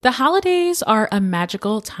The holidays are a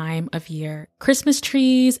magical time of year. Christmas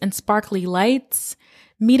trees and sparkly lights,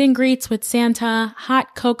 meet and greets with Santa,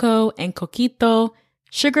 hot cocoa and coquito,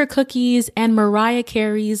 sugar cookies, and Mariah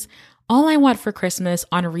Carey's All I Want for Christmas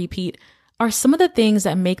on a repeat are some of the things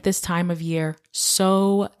that make this time of year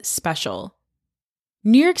so special.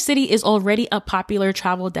 New York City is already a popular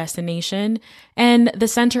travel destination and the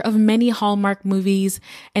center of many Hallmark movies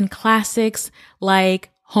and classics like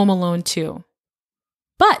Home Alone 2.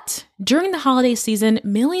 But during the holiday season,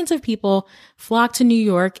 millions of people flock to New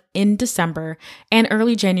York in December and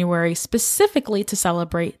early January specifically to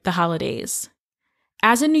celebrate the holidays.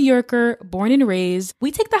 As a New Yorker, born and raised,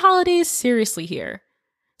 we take the holidays seriously here.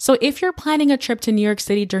 So if you're planning a trip to New York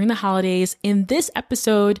City during the holidays, in this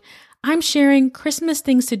episode, I'm sharing Christmas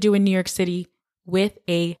things to do in New York City with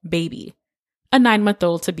a baby. A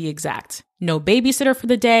 9-month-old to be exact. No babysitter for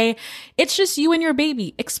the day. It's just you and your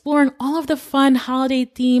baby exploring all of the fun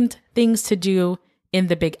holiday-themed things to do in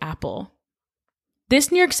the Big Apple. This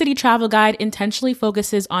New York City travel guide intentionally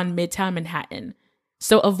focuses on Midtown Manhattan,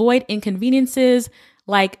 so avoid inconveniences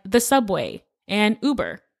like the subway and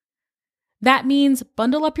Uber. That means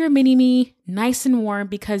bundle up your mini-me nice and warm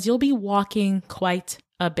because you'll be walking quite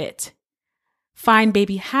a bit. Find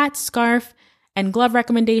baby hat, scarf, and glove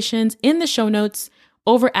recommendations in the show notes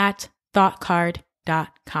over at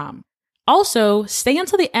thoughtcard.com. Also, stay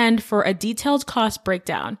until the end for a detailed cost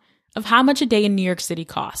breakdown of how much a day in New York City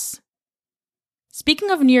costs. Speaking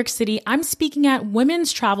of New York City, I'm speaking at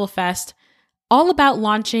Women's Travel Fest, all about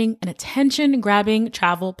launching an attention-grabbing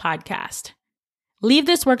travel podcast. Leave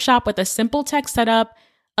this workshop with a simple tech setup,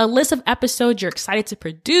 a list of episodes you're excited to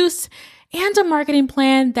produce, and a marketing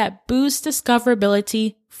plan that boosts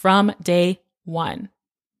discoverability from day one.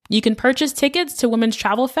 You can purchase tickets to Women's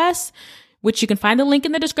Travel Fest, which you can find the link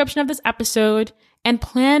in the description of this episode, and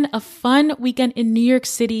plan a fun weekend in New York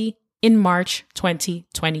City in March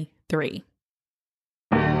 2023.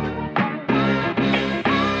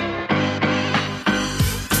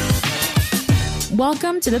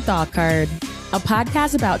 Welcome to The Thought Card, a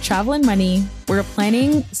podcast about travel and money, where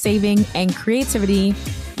planning, saving, and creativity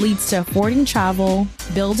leads to affording travel,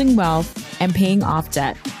 building wealth, and paying off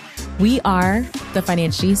debt. We are the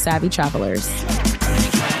Financially Savvy Travelers.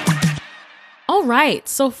 All right,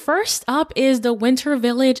 so first up is the Winter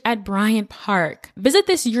Village at Bryant Park. Visit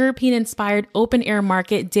this European-inspired open-air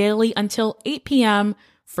market daily until 8 p.m.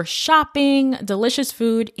 for shopping, delicious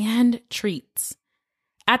food, and treats.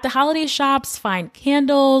 At the holiday shops, find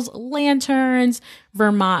candles, lanterns,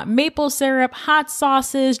 Vermont maple syrup, hot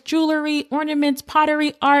sauces, jewelry, ornaments,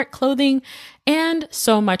 pottery, art, clothing, and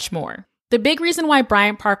so much more. The big reason why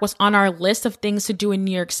Bryant Park was on our list of things to do in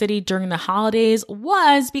New York City during the holidays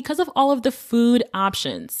was because of all of the food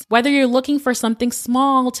options. Whether you're looking for something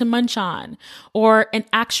small to munch on or an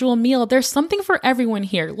actual meal, there's something for everyone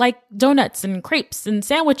here, like donuts and crepes and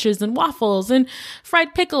sandwiches and waffles and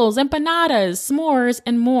fried pickles, empanadas, s'mores,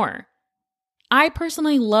 and more. I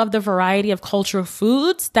personally love the variety of cultural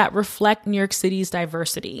foods that reflect New York City's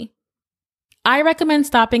diversity. I recommend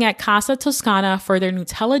stopping at Casa Toscana for their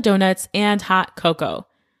Nutella donuts and hot cocoa.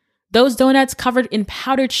 Those donuts covered in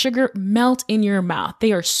powdered sugar melt in your mouth.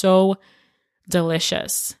 They are so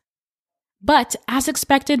delicious. But as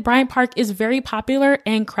expected, Bryant Park is very popular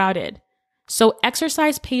and crowded. So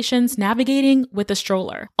exercise patience navigating with a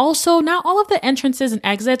stroller. Also, not all of the entrances and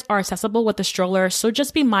exits are accessible with the stroller, so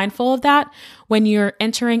just be mindful of that when you're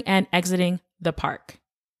entering and exiting the park.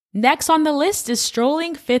 Next on the list is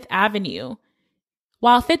strolling Fifth Avenue.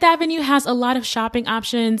 While Fifth Avenue has a lot of shopping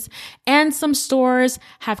options and some stores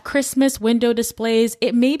have Christmas window displays,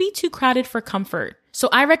 it may be too crowded for comfort. So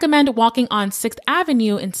I recommend walking on 6th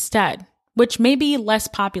Avenue instead, which may be less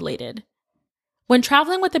populated. When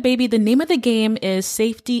traveling with a baby, the name of the game is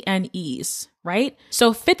safety and ease, right?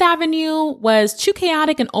 So Fifth Avenue was too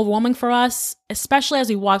chaotic and overwhelming for us, especially as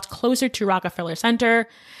we walked closer to Rockefeller Center.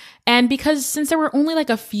 And because since there were only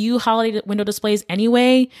like a few holiday window displays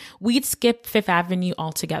anyway, we'd skip Fifth Avenue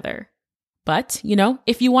altogether. But,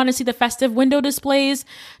 if you want to see the festive window displays,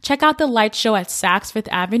 check out the light show at Saks Fifth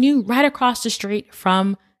Avenue right across the street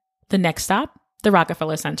from the next stop, the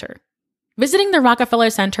Rockefeller Center. Visiting the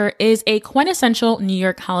Rockefeller Center is a quintessential New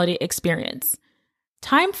York holiday experience.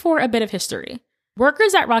 Time for a bit of history.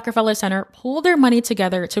 Workers at Rockefeller Center pulled their money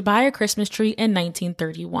together to buy a Christmas tree in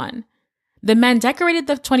 1931. The men decorated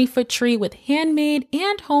the 20-foot tree with handmade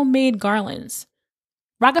and homemade garlands.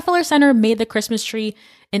 Rockefeller Center made the Christmas tree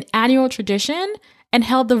an annual tradition and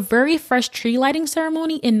held the very first tree lighting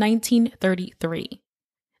ceremony in 1933.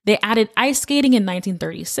 They added ice skating in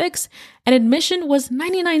 1936, and admission was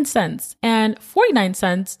 99 cents and 49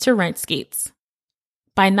 cents to rent skates.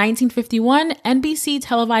 By 1951, NBC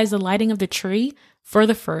televised the lighting of the tree for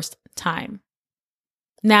the first time.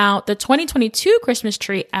 Now, the 2022 Christmas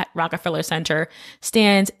tree at Rockefeller Center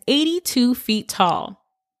stands 82 feet tall.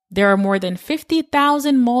 There are more than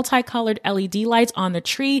 50,000 multicolored LED lights on the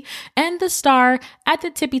tree, and the star at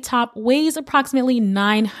the tippy top weighs approximately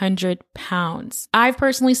 900 pounds. I've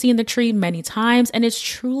personally seen the tree many times, and it's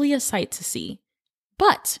truly a sight to see.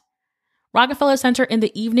 But Rockefeller Center in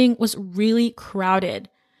the evening was really crowded.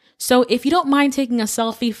 So if you don't mind taking a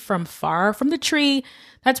selfie from far from the tree,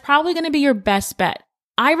 that's probably going to be your best bet.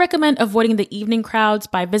 I recommend avoiding the evening crowds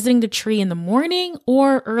by visiting the tree in the morning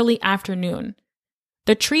or early afternoon.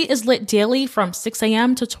 The tree is lit daily from 6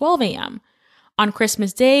 a.m. to 12 a.m. On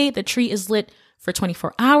Christmas Day, the tree is lit for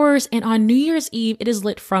 24 hours, and on New Year's Eve, it is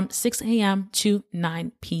lit from 6 a.m. to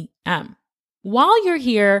 9 p.m. While you're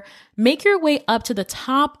here, make your way up to the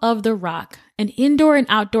top of the rock, an indoor and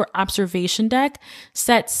outdoor observation deck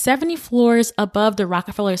set 70 floors above the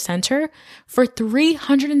Rockefeller Center for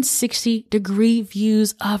 360-degree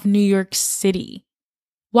views of New York City.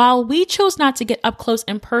 While we chose not to get up close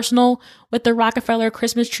and personal with the Rockefeller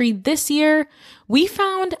Christmas tree this year, we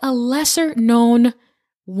found a lesser known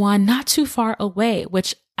one not too far away,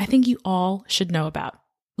 which I think you all should know about.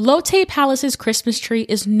 Lotte Palace's Christmas tree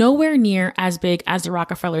is nowhere near as big as the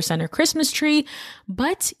Rockefeller Center Christmas tree,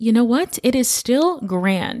 but you know what? It is still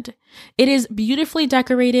grand. It is beautifully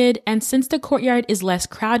decorated, and since the courtyard is less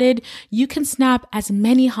crowded, you can snap as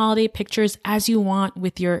many holiday pictures as you want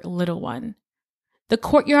with your little one. The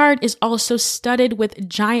courtyard is also studded with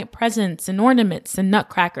giant presents and ornaments and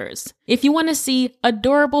nutcrackers. If you want to see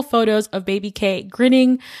adorable photos of baby K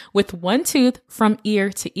grinning with one tooth from ear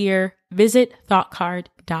to ear, visit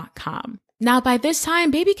thoughtcard.com. Now, by this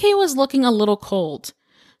time, baby K was looking a little cold.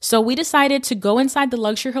 So we decided to go inside the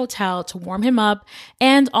luxury hotel to warm him up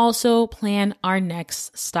and also plan our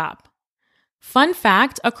next stop. Fun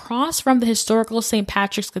fact, across from the historical St.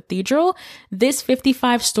 Patrick's Cathedral, this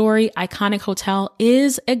 55-story iconic hotel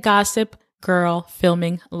is a Gossip Girl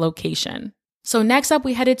filming location. So next up,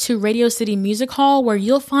 we headed to Radio City Music Hall, where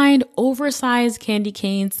you'll find oversized candy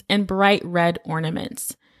canes and bright red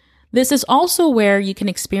ornaments. This is also where you can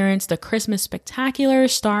experience the Christmas Spectacular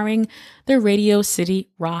starring the Radio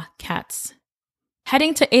City Rockettes.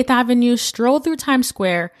 Heading to 8th Avenue, stroll through Times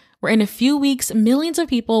Square, where in a few weeks, millions of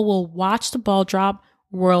people will watch the ball drop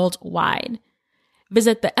worldwide.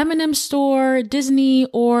 Visit the M&M store, Disney,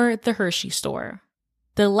 or the Hershey store.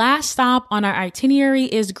 The last stop on our itinerary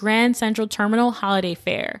is Grand Central Terminal Holiday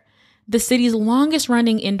Fair, the city's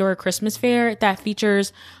longest-running indoor Christmas fair that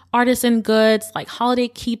features artisan goods like holiday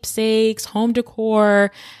keepsakes, home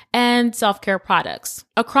decor, and self-care products.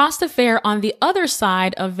 Across the fair on the other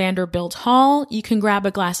side of Vanderbilt Hall, you can grab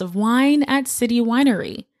a glass of wine at City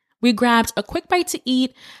Winery. We grabbed a quick bite to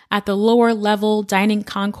eat at the lower level dining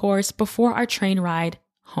concourse before our train ride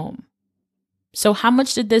home. So how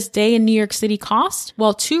much did this day in New York City cost?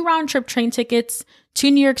 Well, 2 round-trip train tickets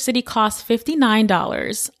to New York City cost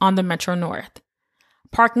 $59 on the Metro North.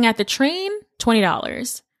 Parking at the train,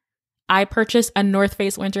 $20. I purchased a North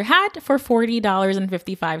Face winter hat for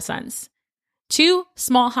 $40.55. 2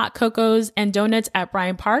 small hot cocos and donuts at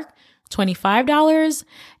Bryant Park, $25,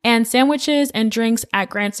 and sandwiches and drinks at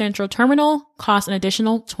Grand Central Terminal cost an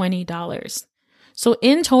additional $20. So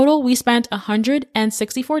in total, we spent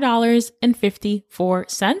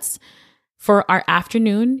 $164.54 for our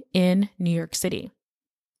afternoon in New York City.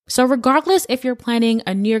 So regardless if you're planning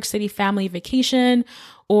a New York City family vacation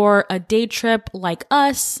or a day trip like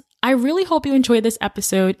us, I really hope you enjoyed this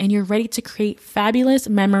episode and you're ready to create fabulous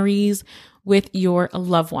memories with your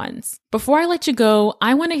loved ones. Before I let you go,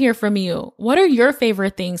 I want to hear from you. What are your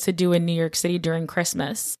favorite things to do in New York City during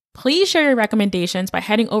Christmas? Please share your recommendations by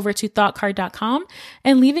heading over to thoughtcard.com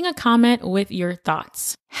and leaving a comment with your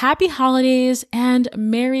thoughts. Happy holidays and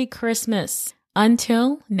Merry Christmas.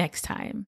 Until next time.